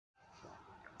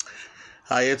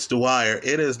Hi, it's Dwyer.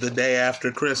 It is the day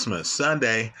after Christmas,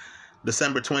 Sunday,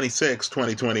 December 26,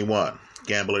 2021.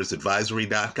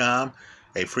 GamblersAdvisory.com,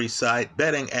 a free site,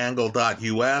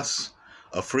 bettingangle.us,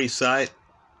 a free site.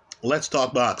 Let's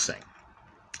talk boxing.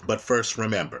 But first,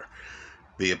 remember,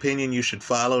 the opinion you should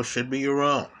follow should be your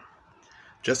own.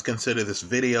 Just consider this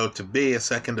video to be a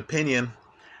second opinion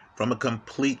from a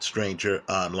complete stranger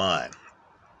online.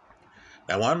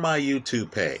 Now, on my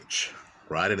YouTube page,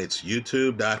 right, and it's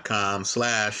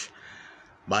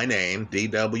youtube.com/my name,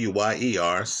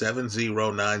 DWYER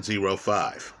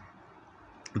 70905.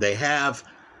 They have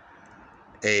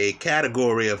a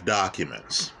category of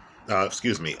documents, of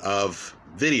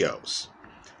videos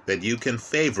that you can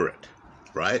favorite,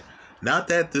 right? Not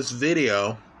that this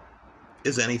video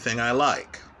is anything I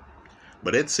like,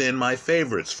 but it's in my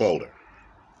favorites folder.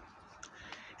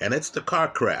 And it's the car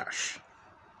crash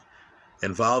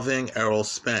involving Errol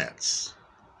Spence,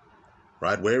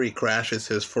 right, where he crashes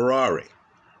his Ferrari.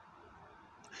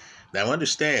 Now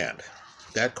understand,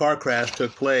 that car crash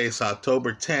took place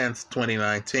October 10th,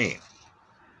 2019.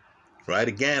 Right,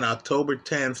 again, October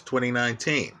 10th,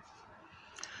 2019.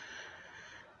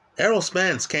 Errol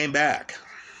Spence came back.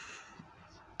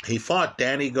 He fought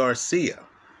Danny Garcia,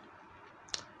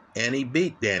 and he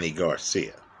beat Danny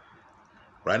Garcia.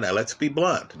 Right, now let's be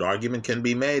blunt. An argument can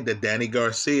be made that Danny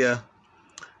Garcia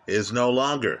is no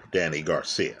longer Danny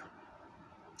Garcia.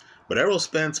 But Errol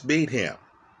Spence beat him,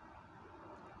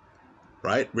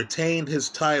 right? Retained his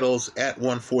titles at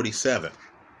 147.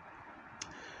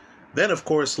 Then, of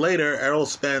course, later, Errol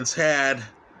Spence had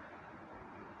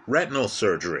retinal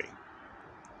surgery,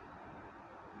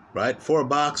 right? For a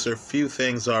boxer, few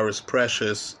things are as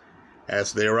precious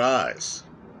as their eyes,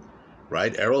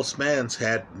 right? Errol Spence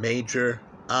had major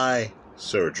eye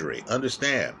surgery.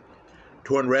 Understand,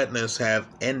 torn retinas have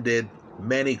ended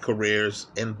many careers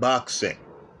in boxing.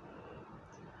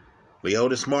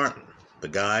 Leotis Martin, the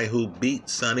guy who beat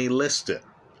Sonny Liston,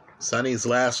 Sonny's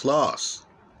last loss,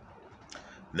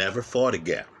 never fought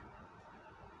again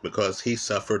because he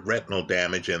suffered retinal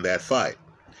damage in that fight.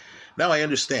 Now I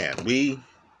understand, we,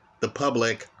 the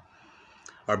public,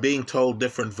 are being told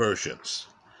different versions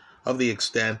of the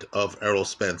extent of Errol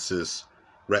Spence's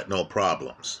retinal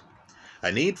problems.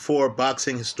 I need for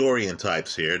boxing historian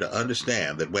types here to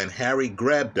understand that when Harry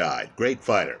Greb died, great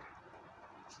fighter,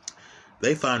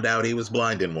 they found out he was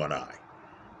blind in one eye.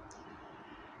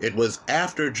 It was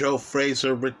after Joe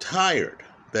Frazier retired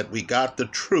that we got the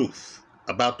truth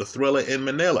about the Thriller in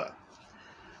Manila.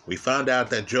 We found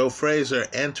out that Joe Frazier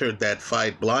entered that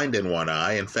fight blind in one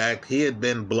eye. In fact, he had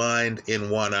been blind in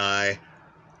one eye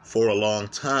for a long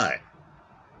time.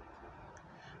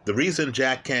 The reason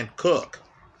Jack Kent Cooke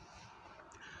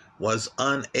was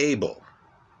unable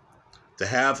to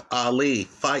have Ali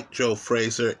fight Joe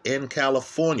Frazier in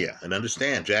California, and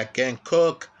understand, Jack Kent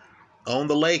Cooke owned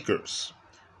the Lakers,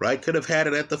 right? Could have had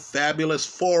it at the Fabulous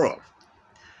Forum,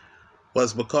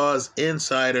 was because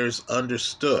insiders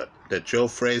understood that Joe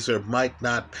Frazier might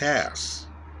not pass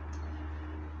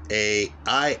an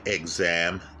eye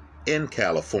exam in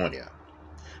California.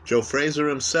 Joe Frazier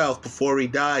himself, before he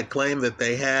died, claimed that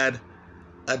they had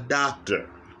a doctor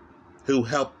who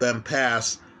helped them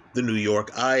pass the New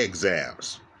York eye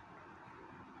exams.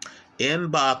 In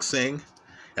boxing,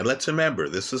 and let's remember,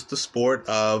 this is the sport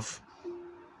of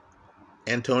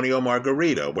Antonio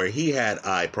Margarito, where he had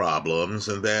eye problems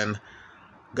and then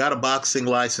got a boxing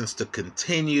license to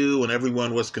continue, and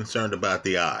everyone was concerned about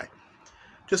the eye.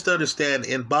 Just understand,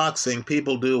 in boxing,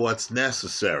 people do what's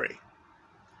necessary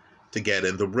to get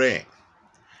in the ring.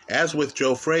 As with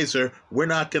Joe Frazier, we're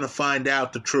not going to find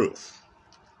out the truth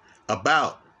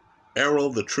about Errol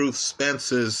the Truth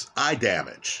Spence's eye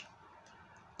damage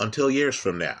until years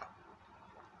from now.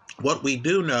 What we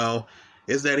do know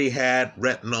is that he had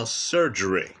retinal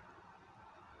surgery.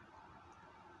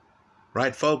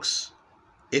 Right, folks?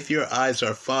 If your eyes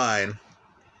are fine,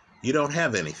 you don't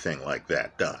have anything like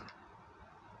that done.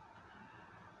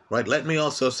 Right? Let me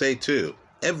also say, too,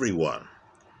 everyone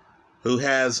who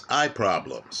has eye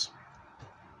problems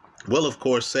will, of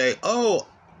course, say, oh,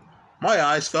 my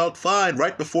eyes felt fine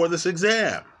right before this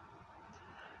exam.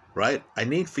 Right? I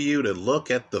need for you to look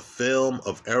at the film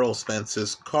of Errol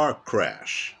Spence's car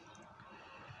crash.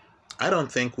 I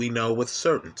don't think we know with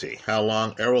certainty how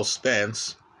long Errol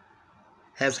Spence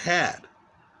has had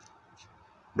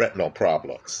retinal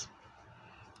problems.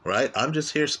 Right? I'm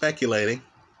just here speculating,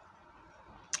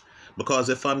 because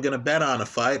if I'm going to bet on a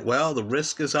fight, well, the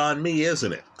risk is on me,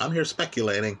 isn't it? I'm here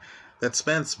speculating that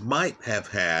Spence might have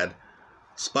had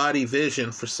spotty vision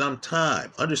for some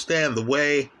time. Understand, the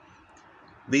way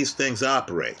these things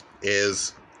operate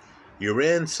is You're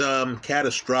in some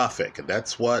catastrophic, and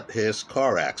that's what his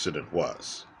car accident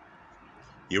was.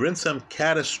 You're in some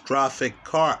catastrophic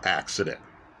car accident.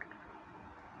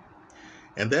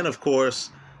 And then, of course,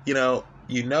 you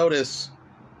notice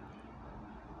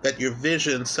that your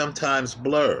vision sometimes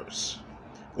blurs,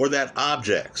 or that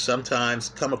objects sometimes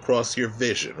come across your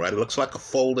vision, right? It looks like a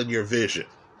fold in your vision,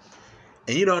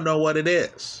 and you don't know what it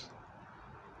is.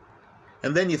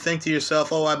 And then you think to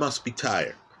yourself, oh, I must be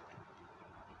tired.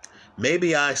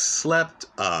 Maybe I slept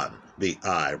on the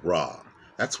eye wrong.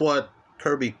 That's what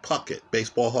Kirby Puckett,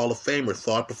 Baseball Hall of Famer,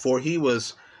 thought before he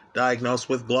was diagnosed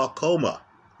with glaucoma,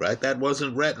 right? That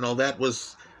wasn't retinal, that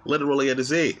was literally a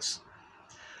disease.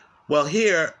 Well,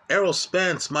 here, Errol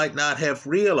Spence might not have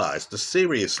realized the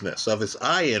seriousness of his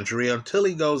eye injury until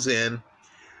he goes in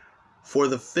for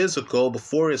the physical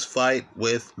before his fight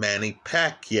with Manny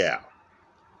Pacquiao.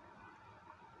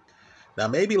 Now,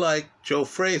 maybe like Joe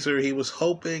Frazier, he was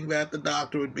hoping that the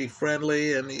doctor would be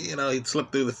friendly and, he'd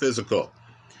slip through the physical.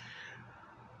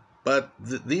 But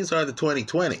these are the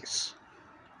 2020s,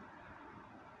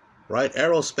 right?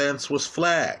 Errol Spence was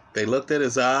flagged. They looked at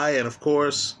his eye, and of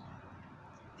course,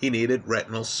 he needed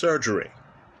retinal surgery.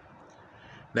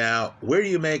 Now, where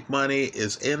you make money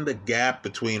is in the gap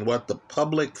between what the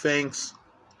public thinks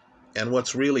and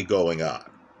what's really going on.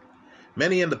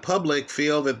 Many in the public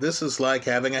feel that this is like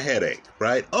having a headache,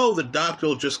 right? Oh, the doctor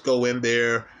will just go in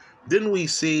there. Didn't we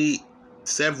see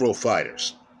several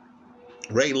fighters?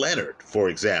 Ray Leonard, for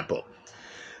example.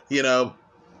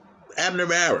 Abner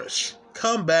Maris,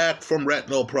 come back from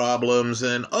retinal problems,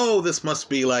 and this must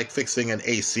be like fixing an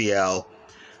ACL,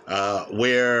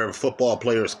 where football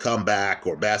players come back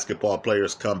or basketball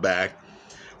players come back,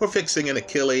 or fixing an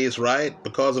Achilles, right?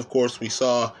 Because, of course, we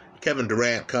saw Kevin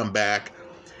Durant come back,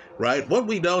 right? What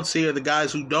we don't see are the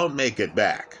guys who don't make it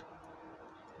back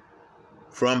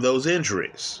from those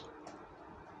injuries.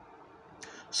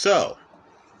 So,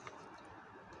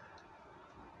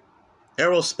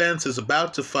 Errol Spence is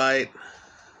about to fight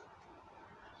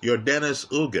Yordenis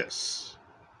Ugas,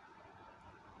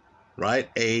 right?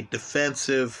 A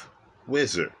defensive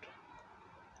wizard.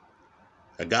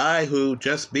 A guy who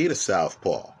just beat a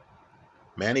southpaw,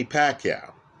 Manny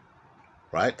Pacquiao,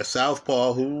 right? A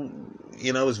southpaw who,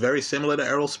 is very similar to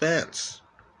Errol Spence,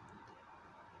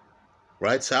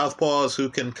 right? Southpaws who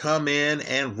can come in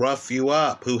and rough you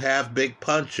up, who have big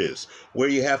punches, where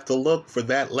you have to look for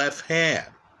that left hand.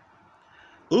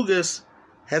 Ugas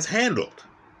has handled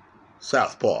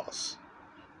southpaws,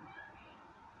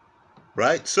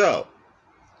 right? So,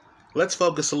 let's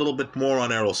focus a little bit more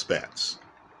on Errol Spence.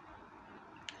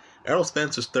 Errol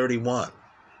Spence is 31.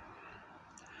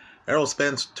 Errol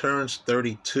Spence turns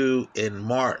 32 in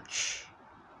March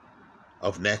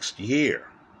of next year.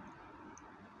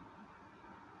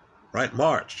 Right,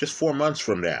 March, just 4 months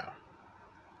from now.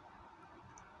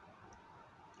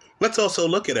 Let's also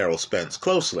look at Errol Spence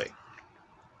closely.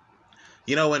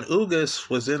 When Ugas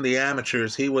was in the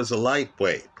amateurs, he was a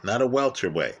lightweight, not a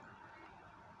welterweight.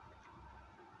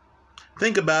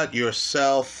 Think about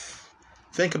yourself.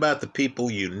 Think about the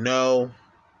people you know.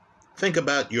 Think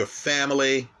about your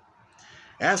family.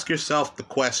 Ask yourself the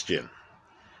question,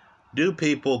 do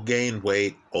people gain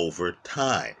weight over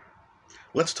time?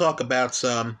 Let's talk about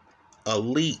some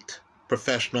elite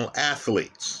professional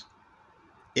athletes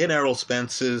in Errol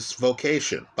Spence's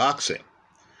vocation, boxing.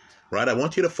 Right, I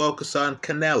want you to focus on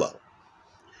Canelo.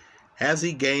 Has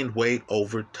he gained weight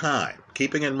over time?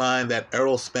 Keeping in mind that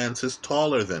Errol Spence is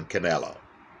taller than Canelo.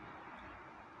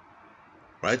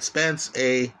 Right, Spence,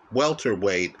 a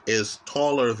welterweight, is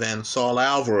taller than Saul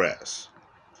Alvarez,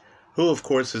 who, of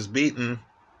course, has beaten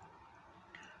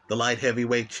the light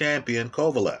heavyweight champion,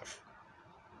 Kovalev.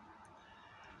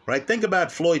 Right, think about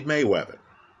Floyd Mayweather.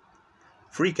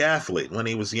 Freak athlete when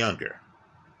he was younger.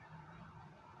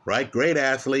 Right? Great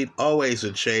athlete, always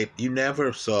in shape. You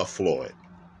never saw Floyd,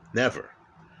 never,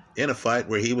 in a fight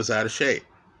where he was out of shape.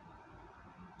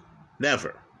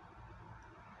 Never.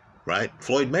 Right?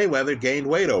 Floyd Mayweather gained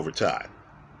weight over time.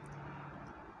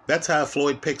 That's how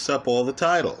Floyd picks up all the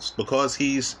titles, because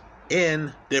he's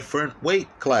in different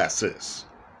weight classes.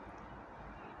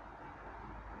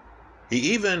 He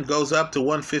even goes up to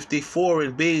 154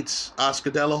 and beats Oscar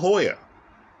De La Hoya.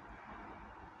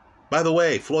 By the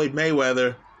way, Floyd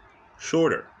Mayweather,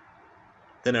 shorter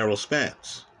than Errol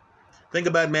Spence. Think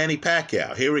about Manny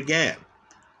Pacquiao. Here again,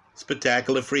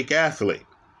 spectacular freak athlete.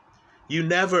 You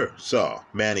never saw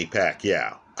Manny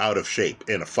Pacquiao out of shape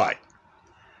in a fight.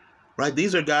 Right?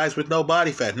 These are guys with no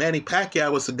body fat. Manny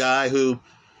Pacquiao was the guy who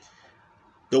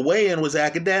the weigh-in was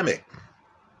academic,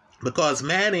 because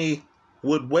Manny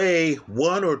would weigh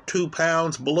 1 or 2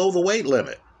 pounds below the weight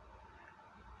limit.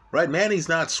 Right? Manny's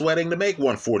not sweating to make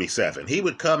 147. He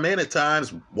would come in at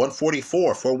times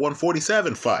 144 for a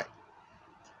 147 fight.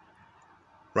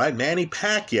 Right? Manny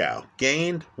Pacquiao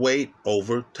gained weight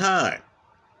over time.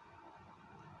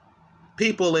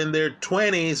 People in their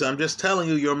 20s, I'm just telling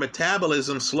you, your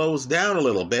metabolism slows down a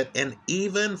little bit. And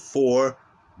even for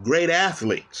great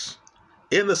athletes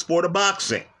in the sport of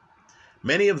boxing,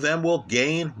 many of them will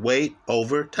gain weight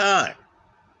over time.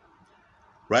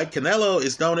 Right? Canelo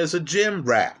is known as a gym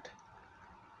rat.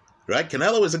 Right?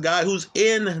 Canelo is a guy who's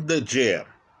in the gym.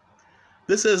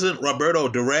 This isn't Roberto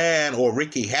Duran or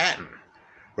Ricky Hatton.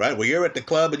 Right? Where you're at the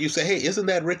club and you say, hey, isn't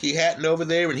that Ricky Hatton over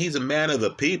there? And he's a man of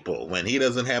the people when he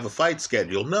doesn't have a fight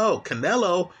schedule. No,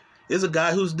 Canelo is a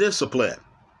guy who's disciplined.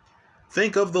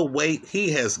 Think of the weight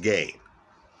he has gained.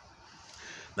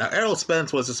 Now, Errol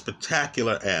Spence was a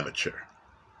spectacular amateur.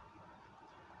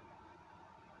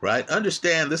 Right?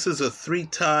 Understand, this is a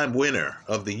 3-time winner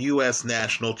of the U.S.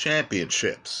 National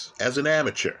Championships as an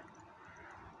amateur.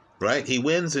 Right? He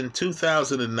wins in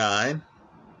 2009.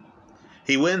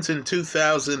 He wins in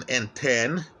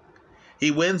 2010.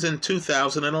 He wins in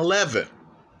 2011.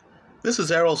 This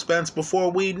is Errol Spence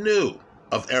before we knew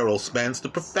of Errol Spence, the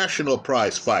professional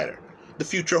prize fighter, the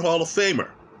future Hall of Famer,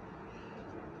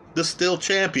 the still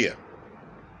champion.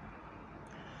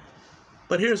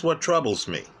 But here's what troubles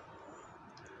me.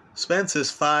 Spence is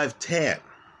 5'10".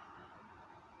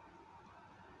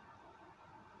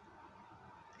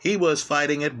 He was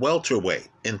fighting at welterweight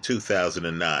in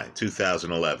 2009,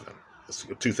 2011,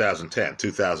 2010,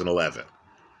 2011.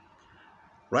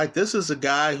 Right? This is a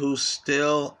guy who's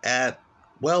still at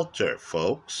welter,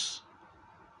 folks.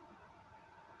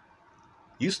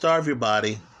 You starve your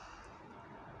body,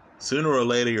 sooner or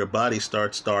later your body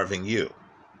starts starving you.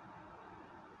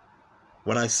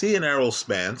 When I see an Errol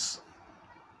Spence,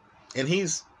 and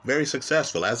he's very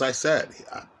successful, as I said,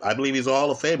 I believe he's a Hall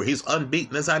of Famer. He's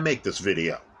unbeaten as I make this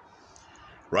video.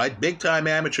 Right? Big time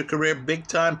amateur career, big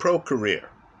time pro career.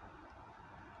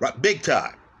 Right? Big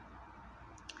time.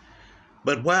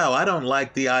 But wow, I don't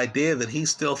like the idea that he's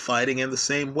still fighting in the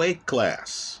same weight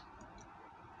class.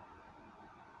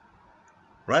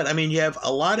 Right? I mean, you have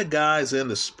a lot of guys in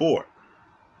the sport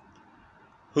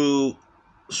who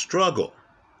struggle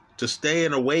to stay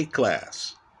in a weight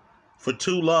class for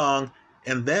too long,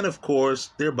 and then, of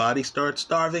course, their body starts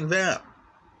starving them.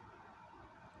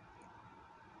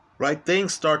 Right?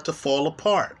 Things start to fall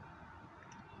apart.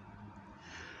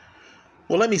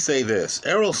 Well, let me say this.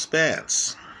 Errol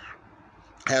Spence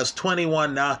has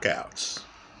 21 knockouts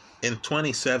in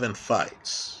 27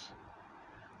 fights.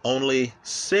 Only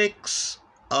 6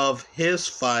 of his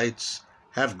fights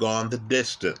have gone the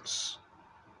distance.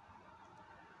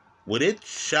 Would it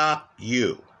shock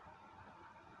you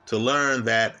to learn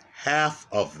that half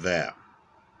of them,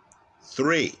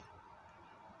 3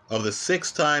 of the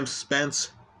 6 times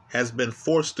Spence has been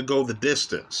forced to go the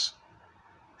distance,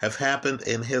 have happened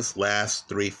in his last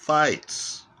 3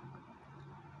 fights?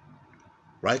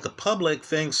 Right? The public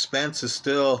thinks Spence is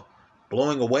still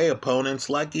blowing away opponents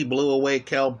like he blew away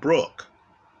Kell Brook.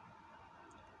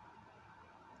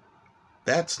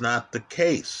 That's not the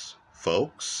case,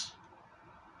 folks.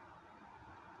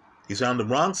 He's on the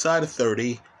wrong side of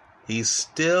 30. He's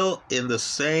still in the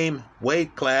same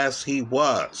weight class he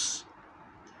was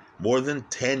more than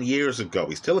 10 years ago.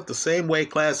 He's still at the same weight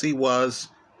class he was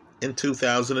in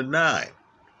 2009.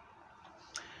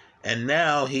 And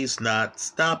now he's not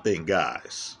stopping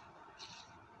guys.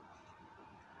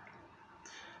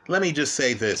 Let me just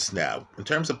say this now, in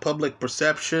terms of public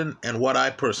perception and what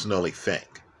I personally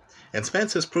think. And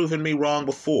Spence has proven me wrong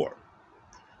before.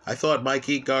 I thought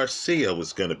Mikey Garcia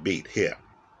was going to beat him.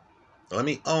 Let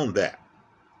me own that.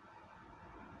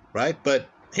 Right? But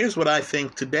here's what I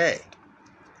think today.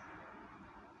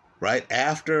 Right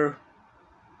after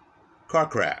car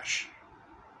crash.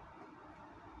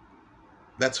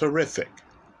 That's horrific.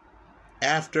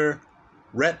 After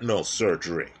retinal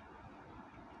surgery.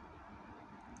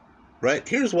 Right?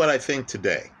 Here's what I think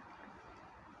today.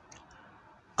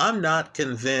 I'm not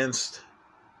convinced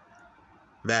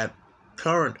that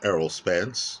current Errol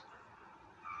Spence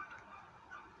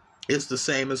is the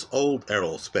same as old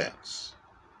Errol Spence.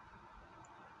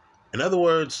 In other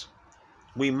words,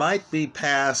 we might be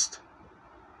past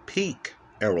peak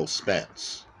Errol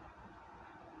Spence.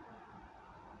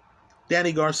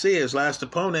 Danny Garcia, his last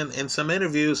opponent, in some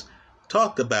interviews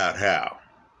talked about how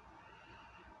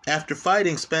after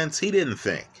fighting Spence, he didn't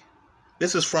think,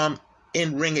 this is from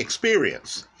in-ring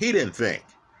experience, he didn't think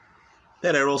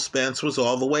that Errol Spence was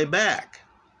all the way back.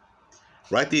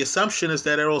 Right? The assumption is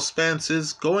that Errol Spence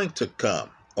is going to come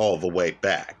all the way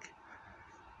back.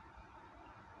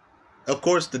 Of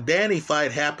course, the Danny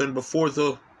fight happened before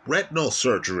the retinal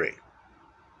surgery.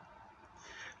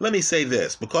 Let me say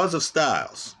this, because of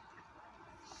styles,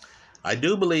 I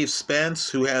do believe Spence,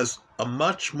 who has a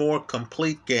much more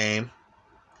complete game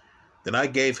than I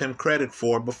gave him credit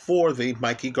for before the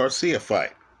Mikey Garcia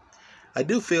fight, I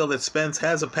do feel that Spence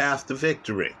has a path to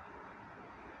victory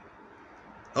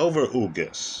over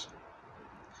Ugas.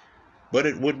 But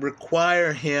it would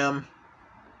require him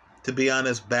to be on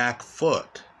his back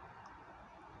foot.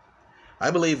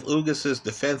 I believe Ugas's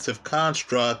defensive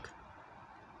construct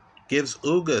gives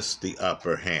Ugas the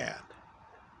upper hand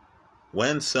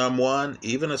when someone,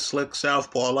 even a slick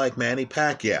southpaw like Manny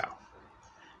Pacquiao,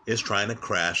 is trying to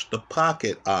crash the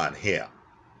pocket on him.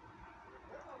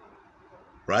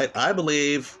 Right? I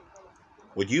believe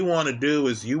what you want to do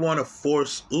is you want to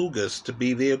force Ugas to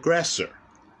be the aggressor.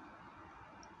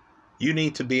 You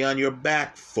need to be on your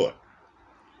back foot.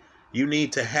 You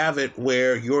need to have it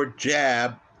where your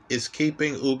jab is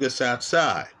keeping Ugas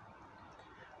outside.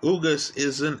 Ugas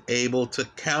isn't able to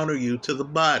counter you to the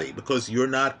body because you're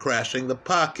not crashing the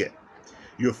pocket.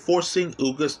 You're forcing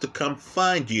Ugas to come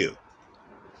find you.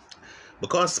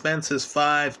 Because Spence is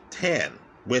 5'10",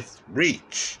 with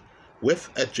reach, with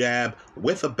a jab,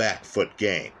 with a back foot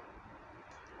game,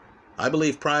 I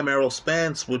believe Prime Errol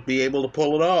Spence would be able to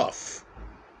pull it off.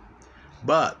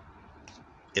 But,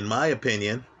 in my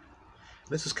opinion,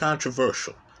 this is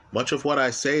controversial. Much of what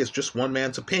I say is just one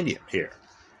man's opinion here.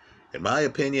 In my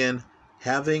opinion,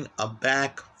 having a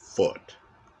back foot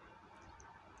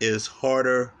is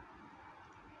harder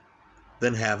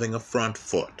than having a front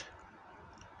foot.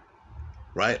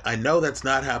 Right? I know that's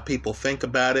not how people think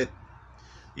about it.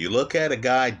 You look at a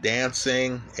guy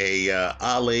dancing,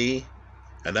 Ali,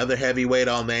 another heavyweight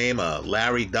I'll name,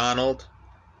 Larry Donald.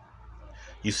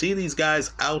 You see these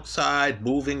guys outside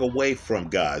moving away from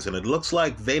guys, and it looks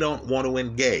like they don't want to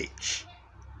engage.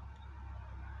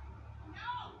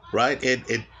 Right?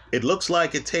 It looks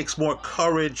like it takes more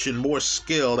courage and more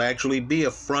skill to actually be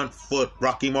a front foot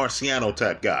Rocky Marciano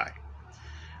type guy.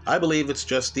 I believe it's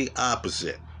just the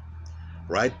opposite.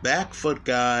 Right? Back foot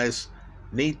guys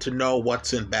need to know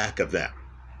what's in back of them.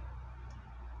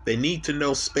 They need to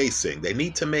know spacing. They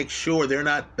need to make sure they're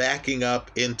not backing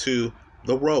up into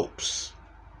the ropes.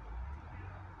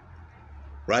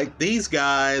 Right? These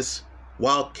guys,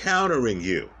 while countering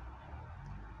you,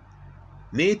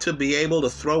 need to be able to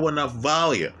throw enough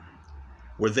volume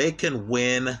where they can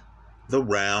win the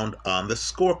round on the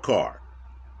scorecard.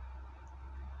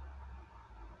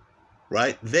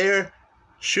 Right? They're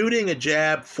shooting a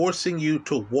jab, forcing you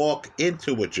to walk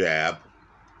into a jab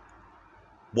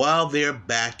while they're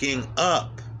backing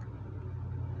up.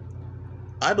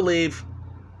 I believe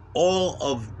all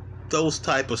of those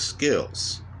type of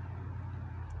skills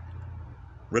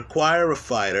require a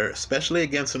fighter, especially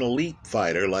against an elite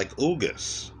fighter like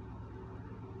Ugas.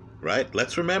 Right?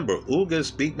 Let's remember,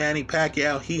 Ugas beat Manny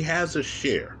Pacquiao. He has a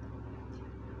share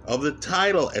of the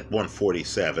title at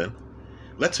 147.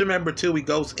 Let's remember, too, he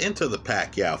goes into the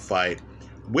Pacquiao fight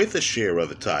with a share of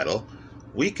the title.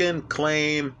 We can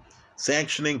claim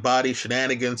sanctioning body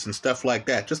shenanigans and stuff like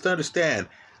that. Just understand,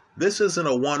 this isn't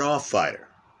a one-off fighter.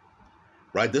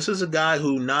 Right? This is a guy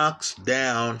who knocks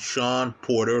down Shawn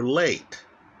Porter late.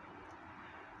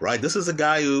 Right? This is a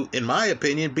guy who, in my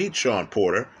opinion, beat Shawn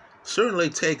Porter. Certainly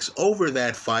takes over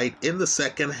that fight in the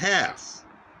second half.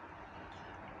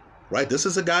 Right? This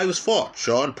is a guy who's fought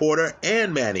Shawn Porter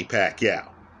and Manny Pacquiao.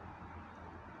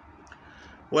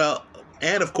 Well,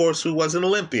 and of course, who was an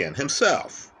Olympian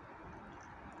himself.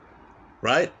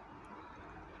 Right?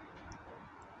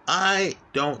 I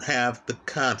don't have the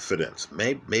confidence.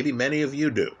 Maybe many of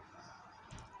you do.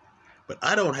 But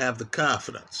I don't have the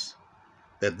confidence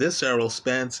that this Errol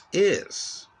Spence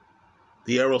is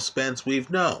the Errol Spence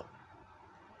we've known.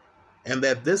 And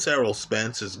that this Errol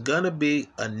Spence is going to be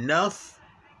enough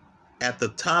at the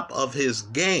top of his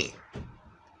game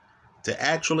to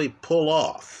actually pull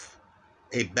off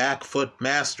a back foot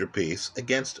masterpiece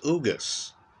against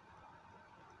Ugas.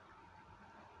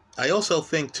 I also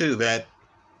think, too, that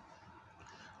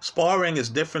sparring is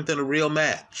different than a real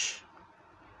match.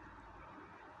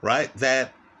 Right?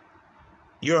 That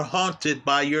you're haunted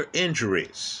by your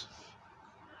injuries.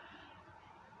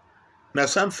 Now,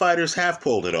 some fighters have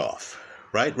pulled it off,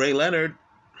 right? Ray Leonard,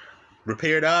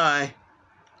 repaired eye,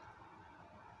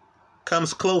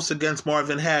 comes close against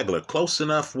Marvin Hagler, close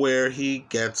enough where he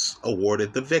gets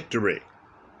awarded the victory.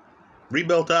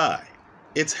 Rebuilt eye.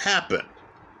 It's happened,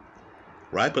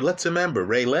 right? But let's remember,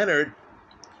 Ray Leonard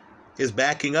is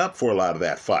backing up for a lot of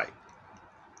that fight.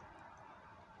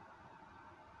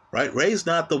 Right? Ray's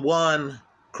not the one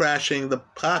crashing the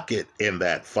pocket in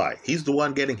that fight. He's the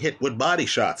one getting hit with body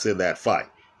shots in that fight.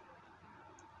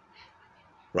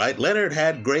 Right? Leonard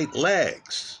had great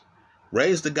legs.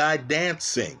 Raised the guy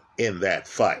dancing in that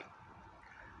fight.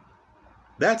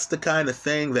 That's the kind of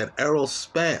thing that Errol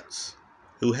Spence,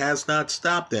 who has not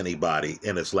stopped anybody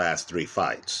in his last 3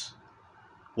 fights,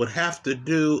 would have to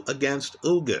do against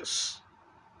Ugas.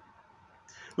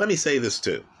 Let me say this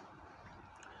too.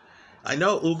 I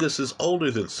know Ugas is older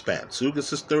than Spence.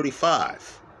 Ugas is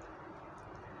 35.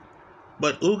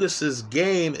 But Ugas's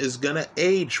game is going to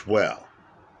age well,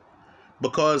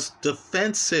 because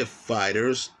defensive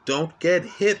fighters don't get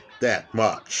hit that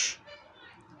much.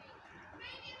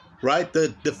 Right?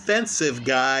 The defensive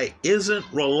guy isn't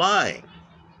relying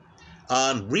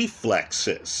on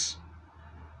reflexes.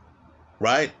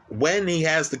 Right? When he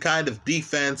has the kind of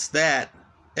defense that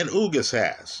an Ugas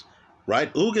has.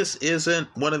 Right? Ugas isn't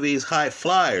one of these high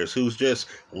flyers who's just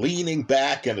leaning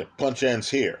back and the punch ends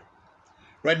here.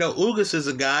 Right? No, Ugas is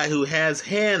a guy who has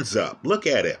hands up. Look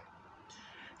at him.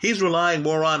 He's relying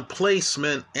more on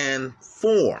placement and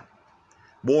form,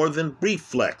 more than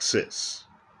reflexes.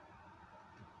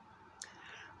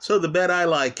 So the bet I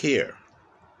like here,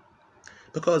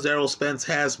 because Errol Spence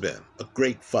has been a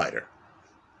great fighter,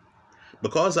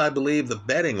 because I believe the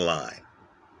betting line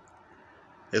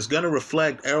is going to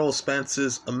reflect Errol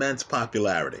Spence's immense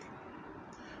popularity.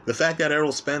 The fact that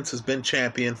Errol Spence has been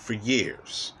champion for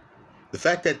years. The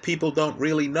fact that people don't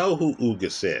really know who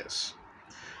Ugas is.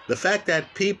 The fact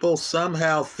that people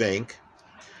somehow think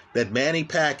that Manny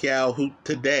Pacquiao, who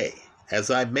today,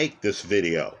 as I make this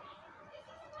video,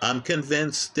 I'm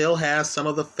convinced still has some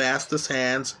of the fastest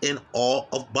hands in all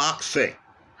of boxing.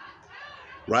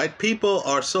 Right? People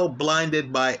are so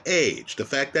blinded by age, the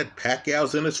fact that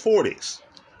Pacquiao's in his 40s,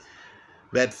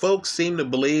 that folks seem to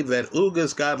believe that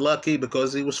Ugas got lucky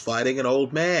because he was fighting an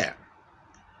old man.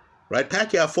 Right?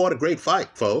 Pacquiao fought a great fight,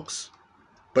 folks.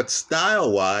 But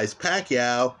style-wise,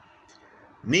 Pacquiao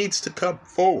needs to come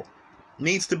forward,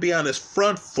 needs to be on his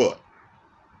front foot,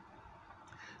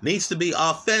 needs to be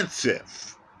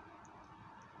offensive.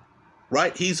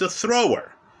 Right? He's a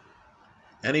thrower.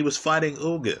 And he was fighting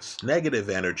Ugas, negative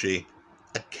energy,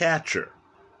 a catcher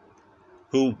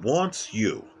who wants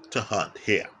you to hunt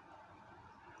him,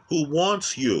 who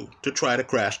wants you to try to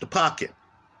crash the pocket.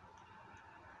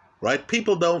 Right?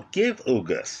 People don't give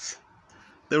Ugas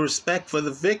the respect for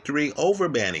the victory over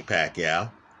Manny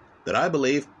Pacquiao that I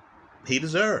believe he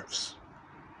deserves.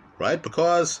 Right?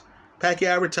 Because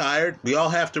Pacquiao retired. We all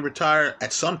have to retire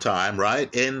at some time,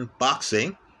 right? In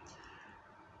boxing.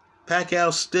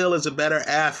 Pacquiao still is a better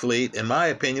athlete, in my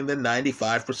opinion, than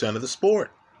 95% of the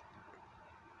sport.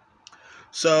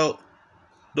 So,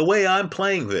 the way I'm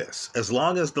playing this, as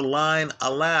long as the line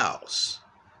allows,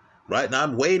 right? And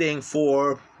I'm waiting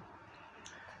for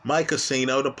my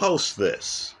casino to post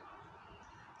this,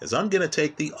 is I'm going to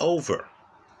take the over.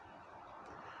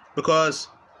 Because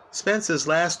Spence's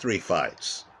last 3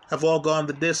 fights have all gone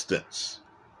the distance.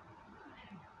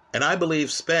 And I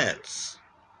believe Spence,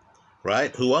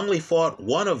 right, who only fought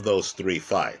one of those 3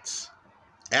 fights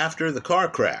after the car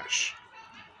crash,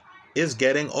 is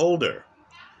getting older.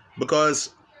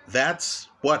 Because that's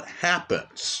what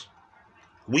happens.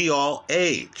 We all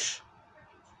age.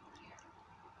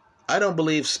 I don't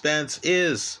believe Spence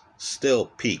is still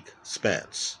peak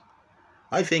Spence.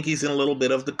 I think he's in a little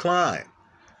bit of decline.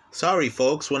 Sorry,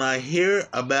 folks, when I hear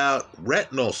about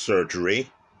retinal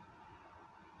surgery,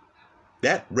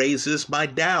 that raises my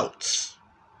doubts.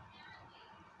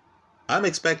 I'm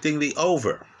expecting the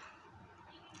over,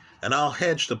 and I'll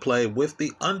hedge the play with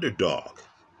the underdog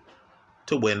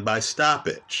to win by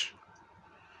stoppage.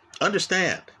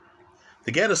 Understand,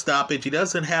 to get a stoppage, he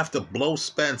doesn't have to blow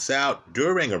Spence out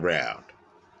during a round.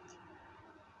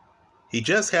 He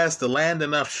just has to land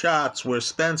enough shots where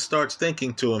Spence starts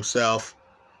thinking to himself,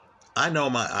 I know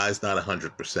my eye's not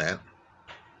 100%.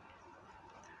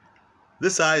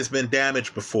 This eye has been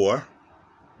damaged before.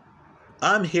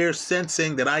 I'm here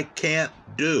sensing that I can't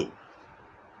do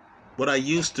what I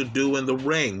used to do in the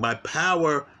ring. My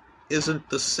power isn't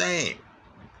the same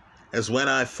as when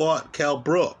I fought Kell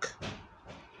Brook.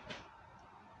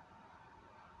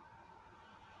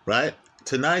 Right?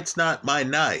 Tonight's not my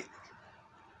night.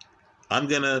 I'm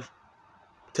going to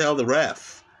tell the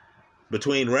ref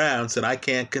between rounds that I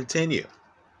can't continue.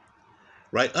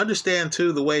 Right? Understand,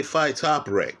 too, the way fights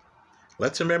operate.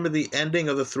 Let's remember the ending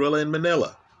of the Thriller in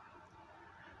Manila.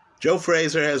 Joe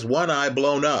Frazier has one eye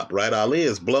blown up, right? Ali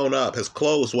is blown up, has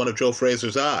closed one of Joe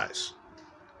Frazier's eyes.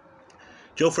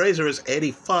 Joe Frazier is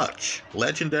Eddie Futch,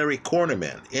 legendary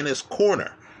cornerman, in his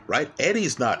corner, right?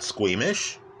 Eddie's not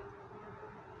squeamish.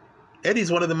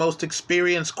 Eddie's one of the most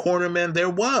experienced cornermen there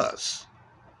was.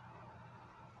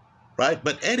 Right?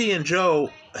 But Eddie and Joe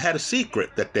had a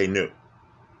secret that they knew.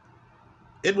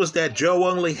 It was that Joe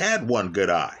only had one good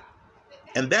eye.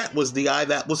 And that was the eye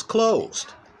that was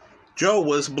closed. Joe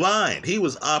was blind. He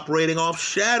was operating off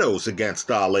shadows against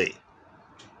Ali.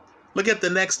 Look at the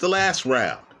next to last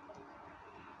round.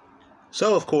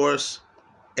 So, of course,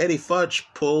 Eddie Futch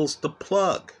pulls the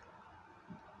plug.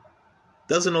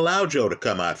 Doesn't allow Joe to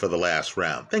come out for the last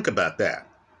round. Think about that.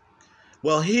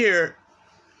 Well, here,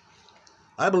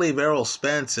 I believe Errol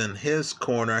Spence and his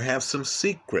corner have some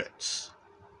secrets.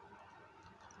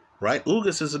 Right?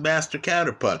 Ugas is a master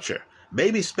counterpuncher.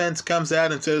 Maybe Spence comes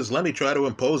out and says, let me try to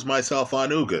impose myself on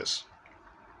Ugas.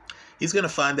 He's going to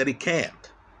find that he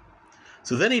can't.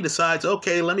 So then he decides,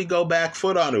 okay, let me go back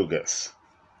foot on Ugas.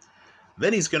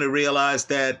 Then he's going to realize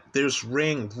that there's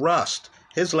ring rust.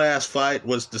 His last fight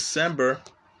was December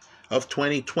of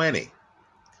 2020.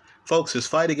 Folks, his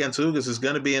fight against Ugas is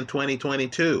going to be in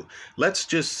 2022. Let's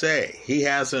just say he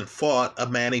hasn't fought a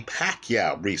Manny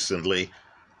Pacquiao recently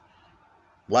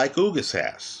like Ugas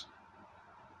has.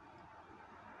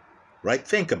 Right?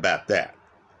 Think about that.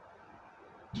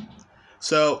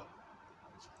 So,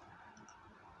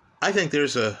 I think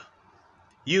there's a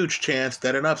huge chance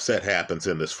that an upset happens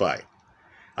in this fight.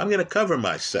 I'm going to cover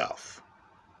myself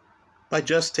by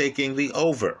just taking the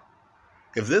over.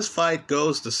 If this fight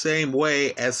goes the same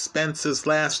way as Spence's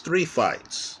last 3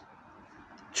 fights,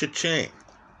 cha-ching,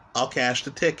 I'll cash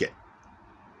the ticket.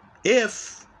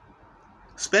 If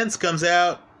Spence comes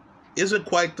out, isn't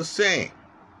quite the same,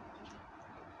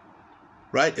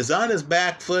 right, is on his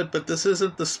back foot, but this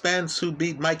isn't the Spence who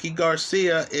beat Mikey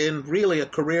Garcia in really a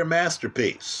career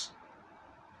masterpiece.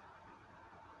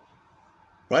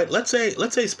 Right? Let's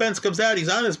say Spence comes out, he's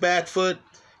on his back foot,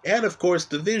 and of course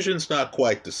the vision's not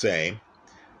quite the same.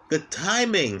 The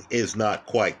timing is not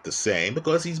quite the same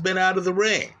because he's been out of the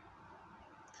ring.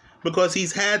 Because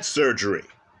he's had surgery.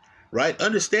 Right?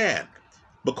 Understand,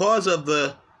 because of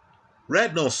the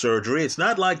retinal surgery, it's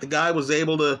not like the guy was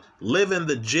able to live in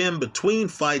the gym between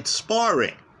fights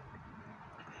sparring.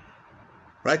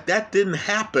 Right? That didn't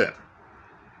happen.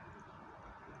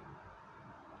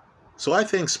 So I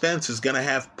think Spence is going to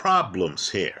have problems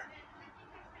here.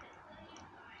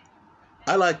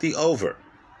 I like the over,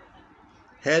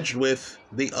 hedged with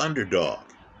the underdog,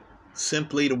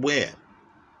 simply to win.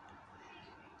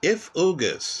 If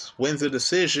Ugas wins a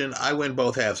decision, I win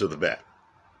both halves of the bet.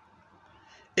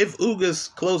 If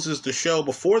Ugas closes the show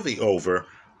before the over,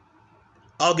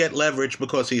 I'll get leverage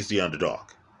because he's the underdog.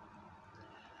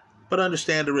 But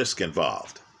understand the risk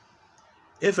involved.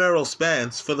 If Errol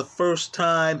Spence, for the first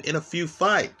time in a few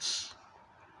fights,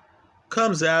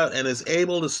 comes out and is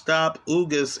able to stop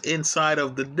Ugas inside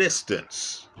of the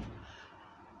distance,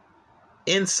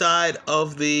 inside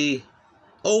of the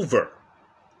over,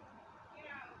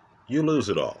 you lose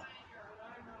it all.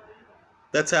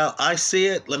 That's how I see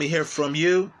it. Let me hear from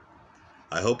you.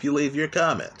 I hope you leave your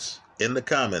comments in the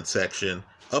comment section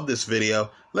of this video.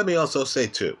 Let me also say,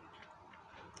 too,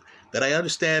 that I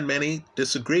understand many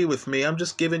disagree with me. I'm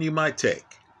just giving you my take.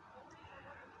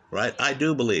 Right? I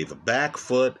do believe a back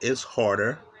foot is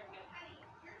harder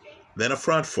than a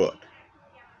front foot.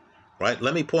 Right?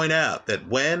 Let me point out that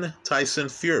when Tyson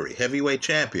Fury, heavyweight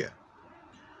champion,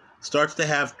 starts to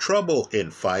have trouble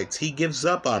in fights, he gives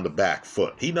up on the back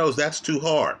foot. He knows that's too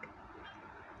hard.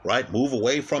 Right? Move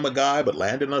away from a guy, but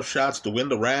land enough shots to win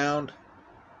the round.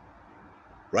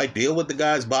 Right? Deal with the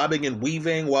guys bobbing and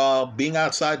weaving while being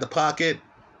outside the pocket.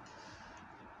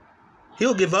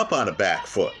 He'll give up on a back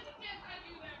foot.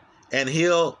 And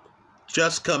he'll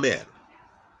just come in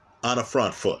on a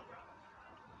front foot.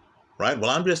 Right? Well,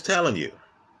 I'm just telling you,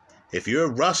 if you're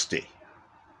rusty,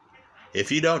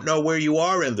 if you don't know where you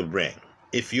are in the ring,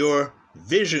 if your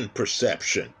vision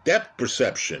perception, depth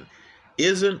perception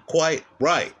isn't quite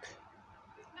right,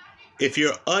 if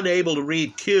you're unable to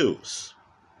read cues,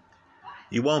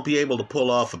 you won't be able to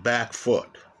pull off a back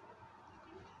foot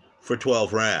for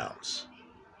 12 rounds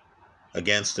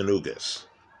against an Ugas.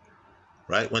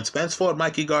 Right? When Spence fought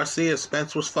Mikey Garcia,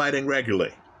 Spence was fighting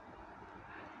regularly.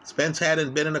 Spence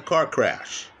hadn't been in a car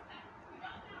crash.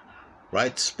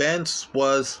 Right? Spence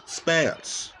was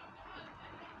Spence.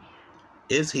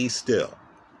 Is he still?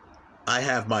 I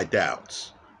have my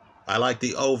doubts. I like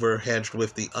the over hedged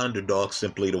with the underdog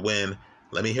simply to win.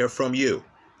 Let me hear from you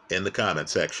in the comment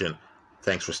section.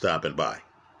 Thanks for stopping by.